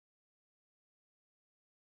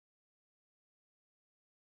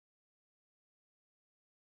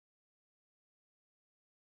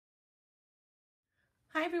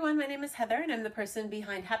Hi everyone, my name is Heather and I'm the person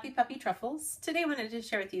behind happypuppytruffles. Today I wanted to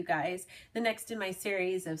share with you guys the next in my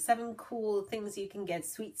series of 7 cool things you can get,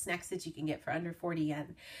 sweet snacks that you can get for under 40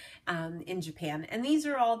 yen in Japan. And these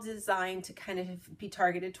are all designed to kind of be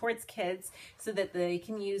targeted towards kids so that they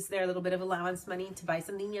can use their little bit of allowance money to buy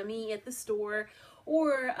something yummy at the store.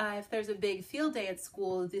 Or if there's a big field day at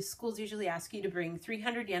school, the schools usually ask you to bring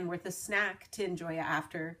 300 yen worth of snack to enjoy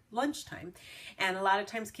after lunchtime. And a lot of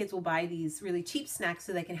times kids will buy these really cheap snacks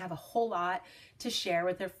so they can have a whole lot to share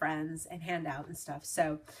with their friends and hand out and stuff.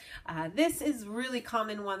 So this is a really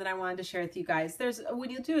common one that I wanted to share with you guys.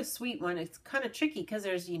 When you do a sweet one, it's kind of tricky because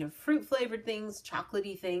there's, fruit flavored things,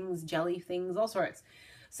 chocolatey things, jelly things, all sorts.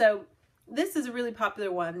 So this is a really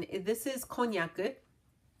popular one. This is Konyaku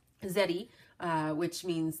zeri. Which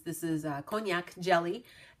means this is cognac jelly.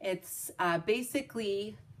 It's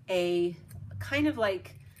basically a kind of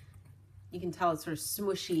like, you can tell it's sort of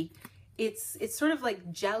smushy. It's sort of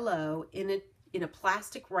like Jello in a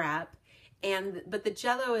plastic wrap, but the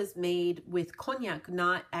Jello is made with cognac,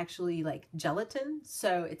 not actually like gelatin.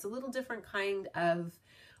 So it's a little different kind of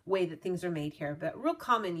way that things are made here, but real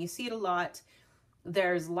common. You see it a lot.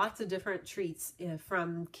 There's lots of different treats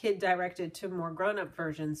from kid directed to more grown-up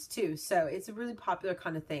versions too. So it's a really popular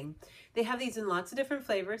kind of thing. They have these in lots of different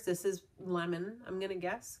flavors. This is lemon, I'm going to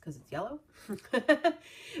guess, because it's yellow.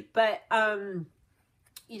 But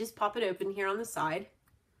you just pop it open here on the side.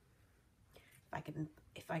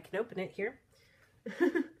 If I can open it here.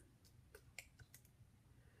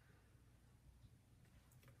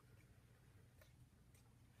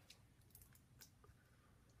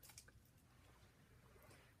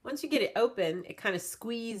 Once you get it open, it kind of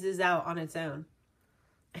squeezes out on its own.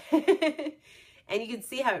 And you can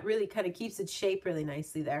see how it really kind of keeps its shape really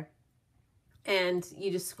nicely there. And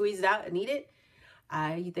you just squeeze it out and eat it.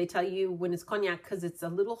 They tell you when it's cognac, because it's a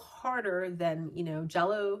little harder than,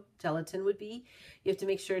 gelatin would be. You have to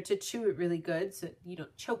make sure to chew it really good so you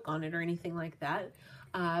don't choke on it or anything like that.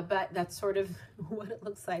 But that's sort of what it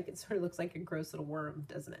looks like. It sort of looks like a gross little worm,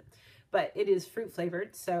 doesn't it? But it is fruit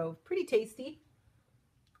flavored, so pretty tasty.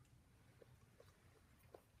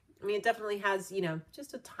 I mean, it definitely has,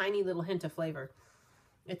 just a tiny little hint of flavor.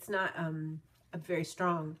 It's not very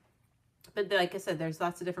strong. But like I said, there's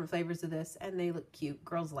lots of different flavors of this, and they look cute.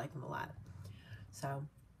 Girls like them a lot. So,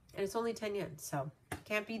 and it's only 10 yen, so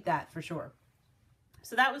can't beat that for sure.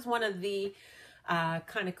 So that was one of the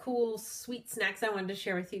kind of cool sweet snacks I wanted to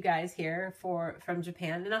share with you guys here from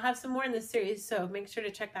Japan. And I'll have some more in this series, so make sure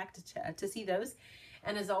to check back to see those.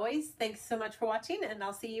 And as always, thanks so much for watching, and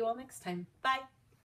I'll see you all next time. Bye!